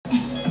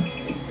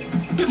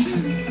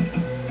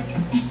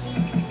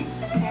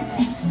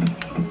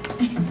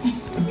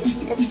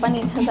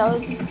funny because I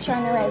was just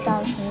trying to write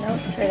down some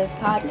notes for this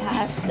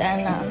podcast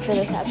and for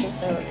this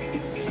episode.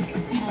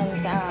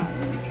 And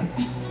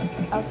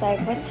I was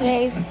like, what's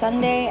today?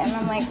 Sunday? And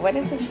I'm like, what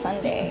is a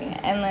Sunday?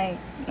 And like,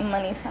 the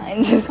money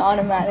sign just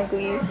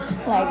automatically,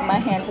 like my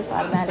hand just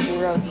automatically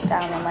wrote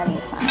down the money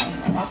sign.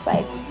 And it's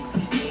like,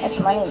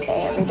 it's money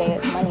day. Every day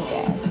is money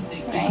day,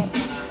 right?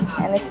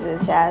 And this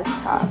is a jazz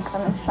talk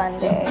on a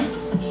Sunday,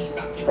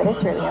 but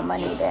it's really a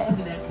money day.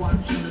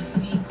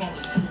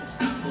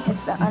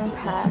 It's the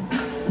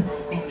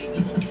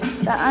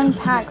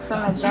unpack from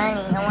a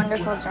journey, a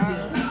wonderful journey,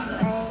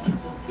 right?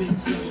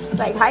 It's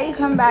like how you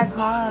come back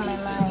home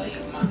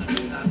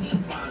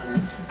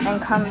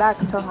and come back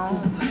to home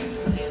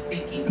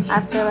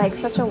after like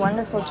such a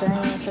wonderful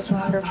journey, such a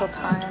wonderful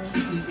time,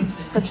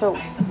 such a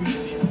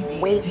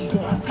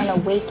an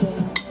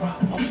awakening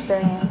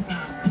experience.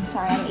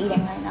 Sorry, I'm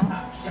eating right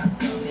now.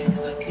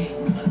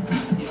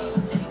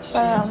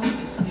 But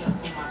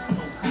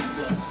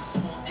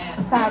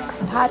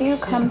facts. How do you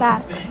come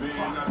back?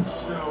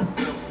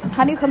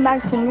 How do you come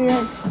back to New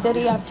York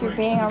City after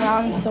being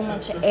around so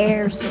much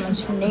air, so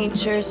much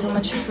nature, so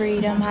much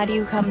freedom? How do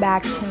you come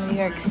back to New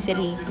York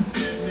City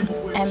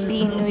and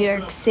be New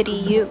York City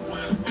you?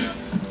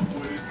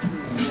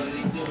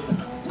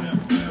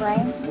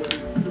 Right?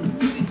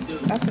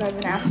 That's what I've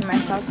been asking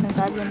myself since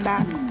I've been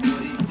back.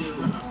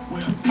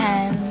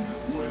 And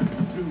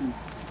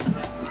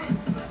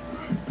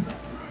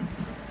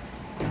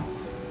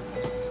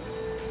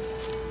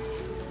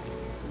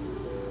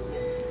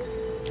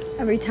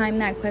every time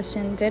that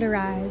question did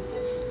arise,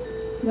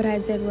 what I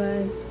did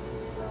was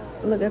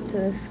look up to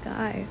the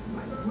sky.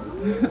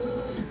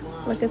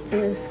 Look up to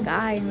the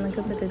sky and look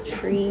up at the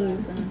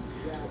trees and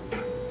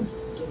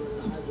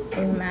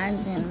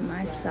imagine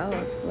myself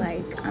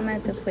like I'm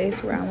at the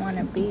place where I want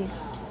to be.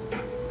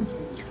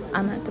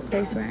 I'm at the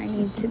place where I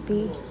need to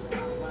be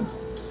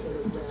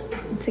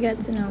to get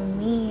to know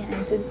me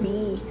and to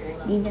be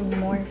even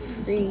more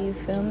free, you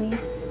feel me?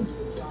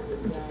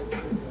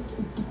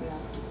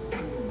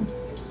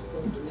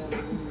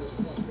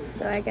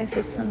 So I guess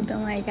it's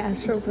something like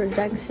astral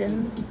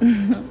projection,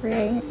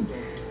 right?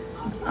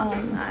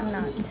 I'm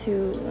not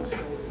too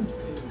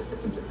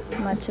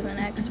much of an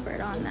expert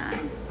on that.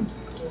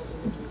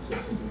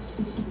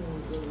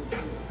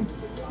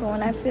 But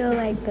when I feel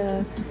like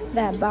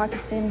that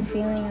boxed in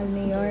feeling of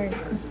New York,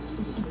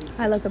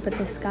 I look up at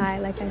the sky.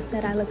 Like I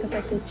said, I look up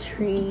at the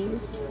trees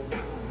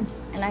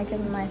and I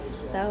give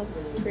myself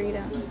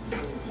freedom.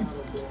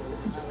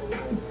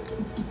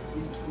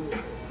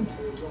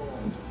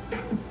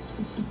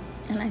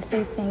 And I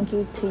say thank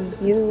you to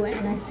you,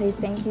 and I say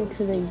thank you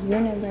to the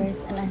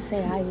universe, and I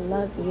say I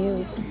love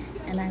you,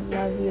 and I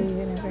love you,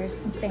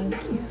 universe. Thank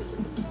you.